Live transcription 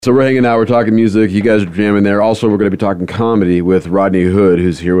So we're hanging out, we're talking music, you guys are jamming there. Also, we're going to be talking comedy with Rodney Hood,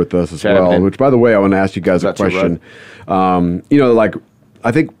 who's here with us as well. Which, by the way, I want to ask you guys a question. I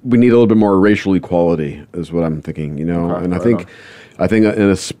think we need a little bit more racial equality, is what I'm thinking, Okay, and I think in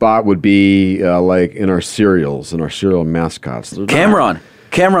a spot would be like in our cereals, in our cereal mascots. Cameron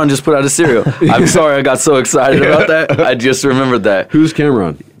just put out a cereal. I'm sorry I got so excited about that. I just remembered that. Who's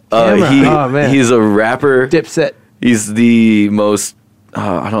Cameron? He's a rapper. Dipset. He's the most...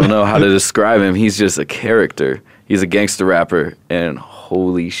 I don't know how to describe him. He's just a character. He's a gangster rapper, and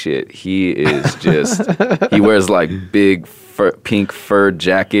holy shit, he is just... he wears like big pink fur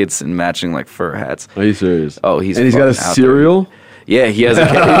jackets and matching like fur hats. Are you serious? Oh, he's got a cereal? Yeah, he has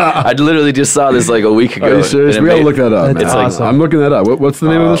I literally just saw this like a week ago. Are you serious? We gotta look that up, man. It's awesome. I'm looking that up. What's the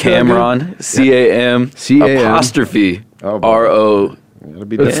name of this? Cameron, C-A-M, apostrophe, R-O...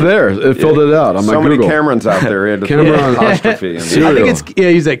 It's there. It filled it out. I'm so like, many Camerons out there. He had to Cameron apostrophe. I think it's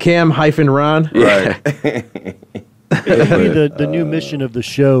he's at Cam-Ron. Right. The new mission of the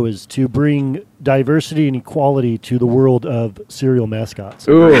show is to bring diversity and equality to the world of cereal mascots.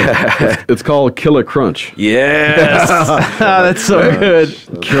 Ooh, it's called Killer Crunch. Yes. That's so good.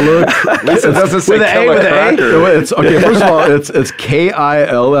 Killer. It doesn't say With an A, Killer with an A? Cracker. It's okay. First of all, it's Killa.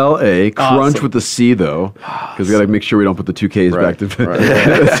 Crunch Awesome. with the C though, because we got to make sure we don't put the two K's back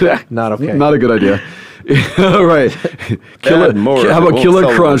to. Not okay. Not a good idea. Right. Add more. How about Won't Killer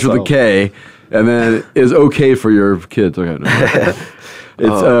sell Crunch with a themselves. K, and then is okay for your kids. Okay. No.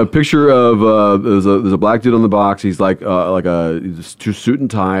 It's a picture of there's a black dude on the box. He's like he's suit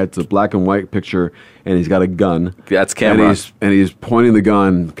and tie. It's a black and white picture, and he's got a gun. That's Cameron. And he's pointing the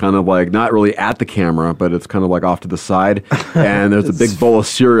gun kind of like not really at the camera, but it's kind of like off to the side. And there's a big bowl of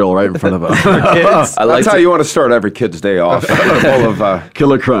cereal right in front of him. That's how you want to start every kid's day off. A bowl of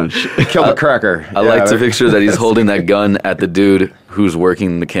Killer Crunch. Killer Cracker. I like to picture that he's holding that gun at the dude who's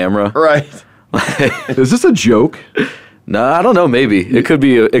working the camera. Right. Is this a joke? No, I don't know. Maybe it could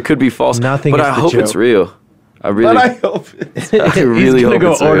be false. Nothing but is I the hope joke. it's real. I really, But I hope it's I really He's gonna hope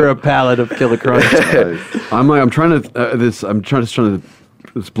go it's order real. a pallet of Killer Crunch. I'm trying to.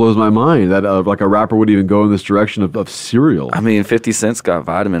 This blows my mind that like a rapper would even go in this direction of cereal. I mean, 50 Cent's got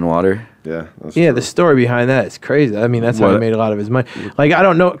vitamin water. Yeah. That's Yeah, true. the story behind that is crazy. I mean, that's how he What? made a lot of his money. Like, I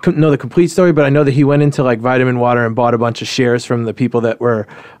don't know the complete story, but I know that he went into like Vitamin Water and bought a bunch of shares from the people that were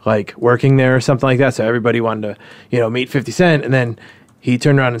like working there or something like that. So everybody wanted to, meet 50 Cent, and then he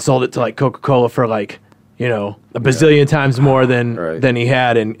turned around and sold it to like Coca-Cola for like, a bazillion times more than he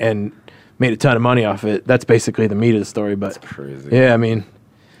had, and made a ton of money off it. That's basically the meat of the story. But That's crazy. yeah, I mean.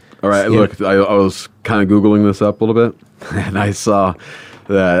 All right, look, I was kind of Googling this up a little bit, and I saw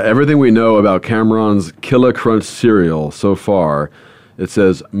that everything we know about Cameron's Killer Crunch cereal so far, it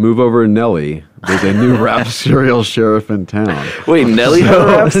says, move over Nelly. There's a new rap cereal sheriff in town. Wait, Nelly had a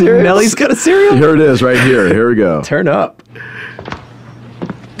rap cereal? Nelly's got a cereal? Here it is right here. Here we go. Turn up.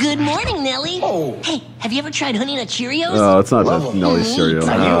 Good morning, Nelly. Oh. Hey, have you ever tried Honey Nut Cheerios? Oh, it's not that Nelly's cereal.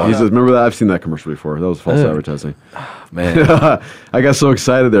 No. He says, remember that? I've seen that commercial before. That was false advertising. Man, I got so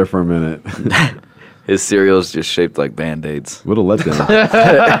excited there for a minute. his cereal's just shaped like Band-Aids. What a letdown.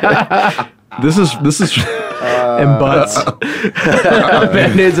 This is And butts.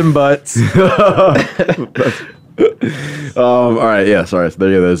 Band-Aids and butts. all right, yeah, sorry. So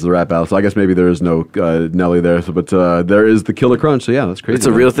there's the rap battle. So I guess maybe there is no Nelly there, but there is the Killer Crunch. So yeah, that's crazy. It's a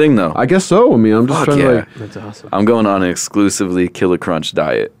man. real thing, though. I guess so. I mean, I'm just Fuck trying to yeah. like. That's awesome. I'm going on an exclusively Killer Crunch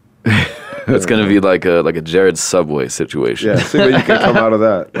diet. It's gonna be like a Jared Subway situation. Yeah, see what you can come out of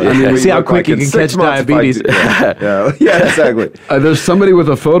that. I mean, See how look quick you in can 6 catch months if I diabetes. do- yeah, exactly. There's somebody with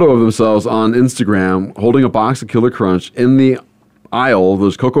a photo of themselves on Instagram holding a box of Killer Crunch in the aisle.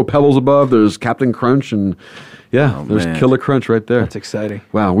 There's Cocoa Pebbles above. There's Captain Crunch, and yeah, there's man. Killer Crunch right there. That's exciting.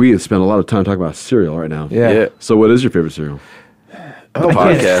 Wow, we have spent a lot of time talking about cereal right now. Yeah. So what is your favorite cereal? The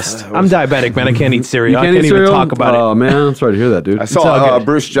podcast. I'm diabetic, man. I can't eat cereal. I can't can't eat even cereal? talk about Oh man, I'm sorry to hear that, dude. I all saw good.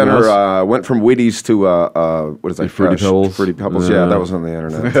 Bruce Jenner went from Wheaties to what is that? Fruity Fresh? Pebbles? Fruity Pebbles. Yeah. Yeah, that was on the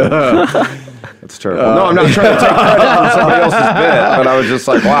internet. That's terrible. No, I'm not trying to take credit from somebody else's bit, but I was just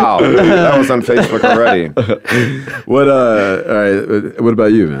like, wow, that was on Facebook already. What all right, what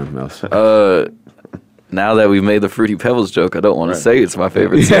about you, man? Mouse? Now that we've made the Fruity Pebbles joke, I don't want to say it's my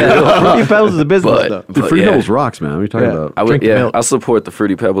favorite cereal. Fruity Pebbles is a business, But- though. The but Fruity yeah. Pebbles rocks, man. What are you talking Yeah. about? I Drink would, the yeah, milk. I support the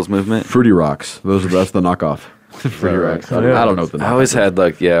Fruity Pebbles movement. Fruity Rocks. That's the knockoff. Fruity Rocks. I don't know what the knockoff I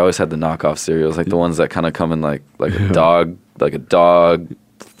always had the knockoff cereals, like the ones that kind of come in like a dog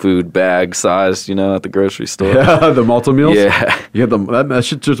food bag size, at the grocery store. Yeah, the malto meals. Yeah. You get that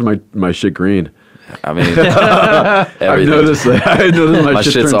shit turns my shit green. I mean, I everything. noticed that. I noticed My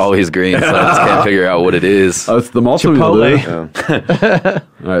shit shit's turns- always green, so I just can't figure out what it is. Oh, it's the malto meal, Chipotle. dude.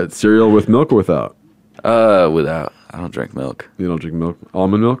 All right, cereal with milk or without? Without. I don't drink milk. You don't drink milk?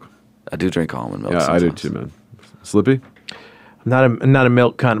 Almond milk? I do drink almond milk. Yeah, I do sometimes. too, man. Slippy? I'm not a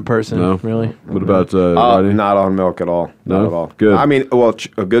milk kind of person, No? really. What about Rodney? Not on milk at all. No? Not at all. Good. I mean, well,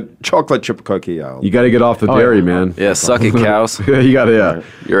 a good chocolate chip cookie. You got to get off the dairy, yeah. man. Yeah, suck it, cows. You got to, yeah.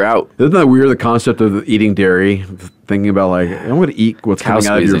 You're out. Isn't that weird, the concept of eating dairy? Thinking about, like, I'm going to eat what's Cow coming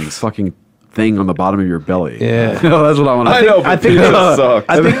out of your squeezings. fucking thing on the bottom of your belly. Yeah. That's what I want to I know, I but think pizza sucks.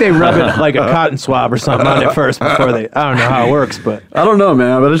 I think they rub it like a cotton swab or something on it first before they. I don't know how it works, but I don't know,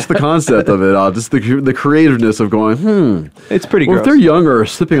 man, but it's the concept of it. Just the creativeness of going, it's pretty well, if gross. they're younger or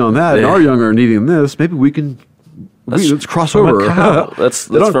sipping on that and Yeah. our younger are needing this, maybe we can let's cross I'm a over. cow. Let's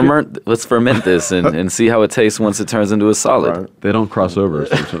don't ferment this and see how it tastes once it turns into a solid. They don't cross over.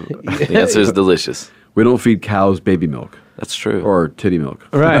 The answer is delicious. We don't feed cows baby milk That's true. or titty milk.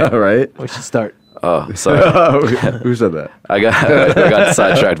 Right. Right? We should start. Oh, sorry. Who said that? I got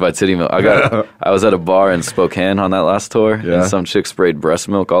sidetracked by titty milk. I was at a bar in Spokane on that last tour, Yeah. and some chick sprayed breast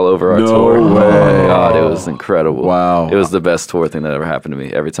milk all over our No tour. Oh way. my god, it was incredible. Wow. It was the best tour thing that ever happened to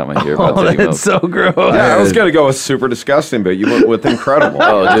me. Every time I hear about Oh, titty milk. that's so gross. Yeah, I was gonna go with super disgusting, but you went with incredible.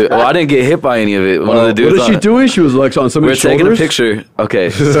 Oh, dude. Well, I didn't get hit by any of it. One of the dudes. What is she doing? She was like on We were somebody's taking a shoulders? picture. Okay,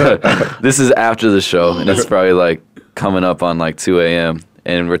 so this is after the show, and it's probably like coming up on like 2 a.m.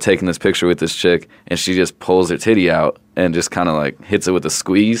 And we're taking this picture with this chick, and she just pulls her titty out and just kind of like hits it with a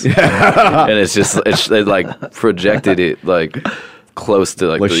squeeze, and it like projected it like close to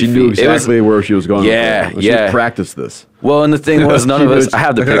like Like 3 she feet. knew It was- exactly where she was going. Yeah, with it. She yeah. practiced this. well, and the thing was, none She of us. knows- I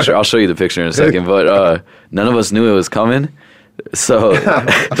have the picture. I'll show you the picture in a second, but none of us knew it was coming. So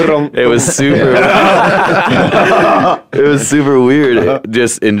it was super. It was super weird,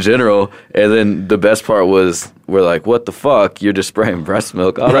 just in general. And then the best part was, we're like, "What the fuck? You're just spraying breast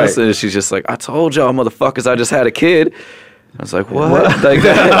milk on us?" And she's just like, "I told y'all, motherfuckers, I just had a kid." I was like, "What? Like,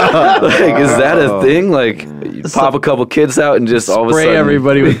 like, is that a thing? Like, you pop a couple kids out and just all of a Spray sudden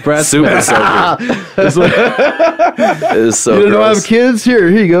everybody with breast super milk. soaker." It was so. You don't have gross. kids? Here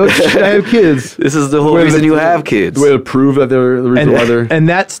you go. I have kids. This is the whole reason you have kids. The way to prove that they're the reason why they're. And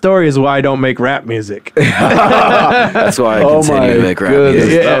that story is why I don't make rap music. That's why I Oh continue to my make rap goodness.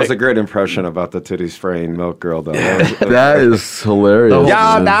 music. That was a great impression about the titty spraying milk girl, though. That is hilarious.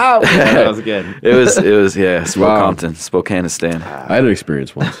 man. that was good. It was yeah, Spokanistan. I had an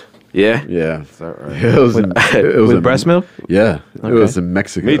experience once. Yeah. Yeah. Is that right? It was in, it was With in- breast milk? Yeah. It was in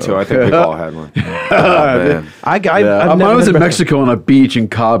Mexico. Me too. I think we've all had one. Oh, man. Yeah. I've Mine was never in been- Mexico on a beach in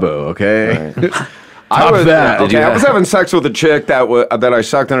Cabo, okay? I was, that. Did you okay, I have- was having sex with a chick that I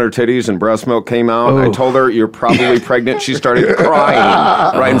sucked on her titties and breast milk came out. I told her, "You're probably pregnant." She started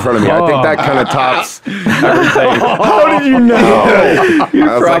crying right in front of me. I think that kind of tops everything. How did you know? I was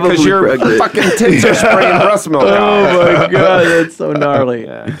like, probably "Because your pregnant." fucking tits are spraying breast milk out." Oh my god, that's so gnarly.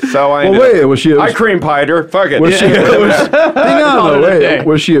 So I Well, ended wait, up- was she? I cream pied her. Fuck it. Was she? Hang on, it a wait. day.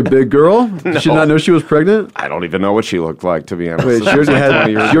 Was she a big girl? Did she not know she was pregnant? I don't even know what she looked like, to be honest. Wait, This she was already like 20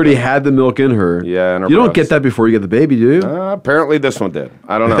 had. years She already had the milk in her. Yeah, in her You don't breast. get that before you get the baby, do you? Apparently, this one did.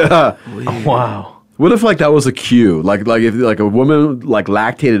 I don't know. Wow. What if like that was a cue? Like if like a woman like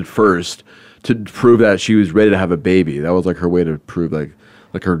lactated first to prove that she was ready to have a baby. That was like her way to prove like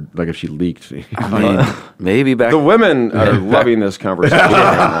if she leaked. I mean, maybe back. The women are loving this conversation right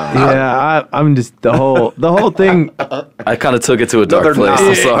now. Yeah, I'm just the whole thing. I kind of took it to a dark they're place. not.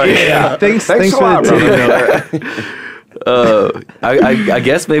 I'm sorry. Yeah, thanks Thanks a for lot, the brother. titty milk. I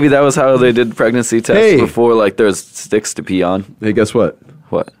guess maybe that was how they did pregnancy tests Hey. before. Like, there's sticks to pee on. Hey, guess what?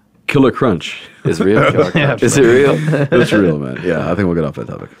 What Killer Crunch. is real? Yeah, Is it real? That's real, man. Yeah, I think we'll get off that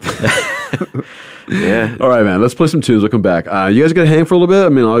topic. Yeah. All right, man. Let's play some tunes. We'll come back. You guys gonna hang for a little bit? I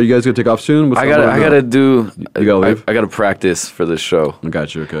mean, are you guys gonna take off soon? What's I going on? gotta do. You gotta leave? I gotta practice for this show. I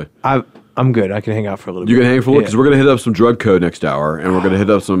got you. Okay. I'm good. I can hang out for a little You bit. can hang for a little because Yeah. we're gonna hit up some drug code next hour, and we're gonna hit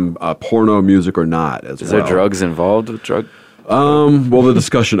up some porno music or not as Is well. there drugs involved with drug? Well, the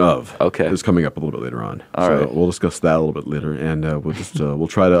discussion of Okay. is coming up a little bit later on. All so right. we'll discuss that a little bit later, and we'll just we'll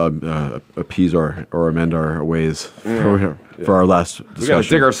try to appease or amend our ways for our last We got to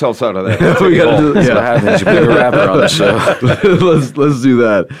discussion. dig ourselves out of that. We gotta do- That's what yeah. happens. You bring a rapper on the show. let's do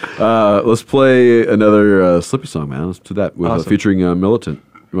that. Let's play another Slippy song, man. Let's do that with Awesome. featuring Militant.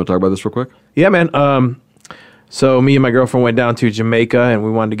 You want to talk about this real quick? Yeah, man. So me and my girlfriend went down to Jamaica, and we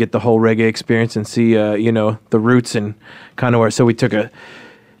wanted to get the whole reggae experience and see, the roots and kind of where. So we took a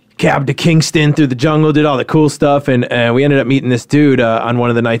cab to Kingston through the jungle, did all the cool stuff, and we ended up meeting this dude on one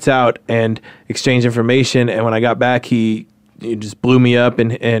of the nights out and exchanged information. And when I got back, he he just blew me up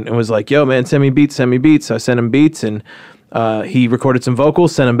and was like, yo, man, send me beats. So I sent him beats, and he recorded some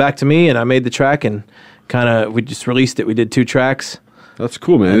vocals, sent them back to me, and I made the track, and we just released it. We did 2 tracks. That's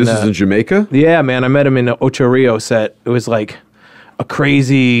cool, man. And, this is in Jamaica? Yeah, man. I met him in an Ocho Rio set. It was like a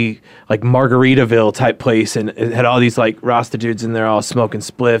crazy, like, Margaritaville type place, and it had all these, like, Rasta dudes in there all smoking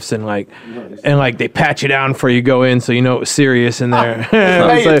spliffs, and like they pat you down before you go in, so you know it was serious in there.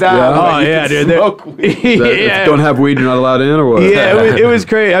 Dude. Don't have weed, you're not allowed in, or what? Yeah, it was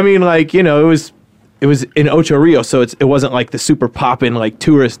crazy. I mean, like, you know, it was in Ocho Rio, so it wasn't like the super poppin', like,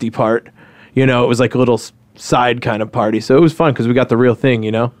 touristy part. You know, it was like a little side kind of party, so it was fun because we got the real thing,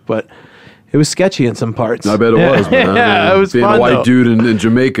 you know, but it was sketchy in some parts. I bet it was, man. Yeah, it was being fun, a white though. dude in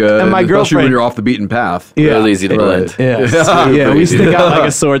Jamaica, And my especially girlfriend- when you're off the beaten path. Yeah. Real easy to blend. Yeah, we stick out like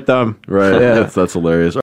a sore thumb. Right. Yeah. That's hilarious.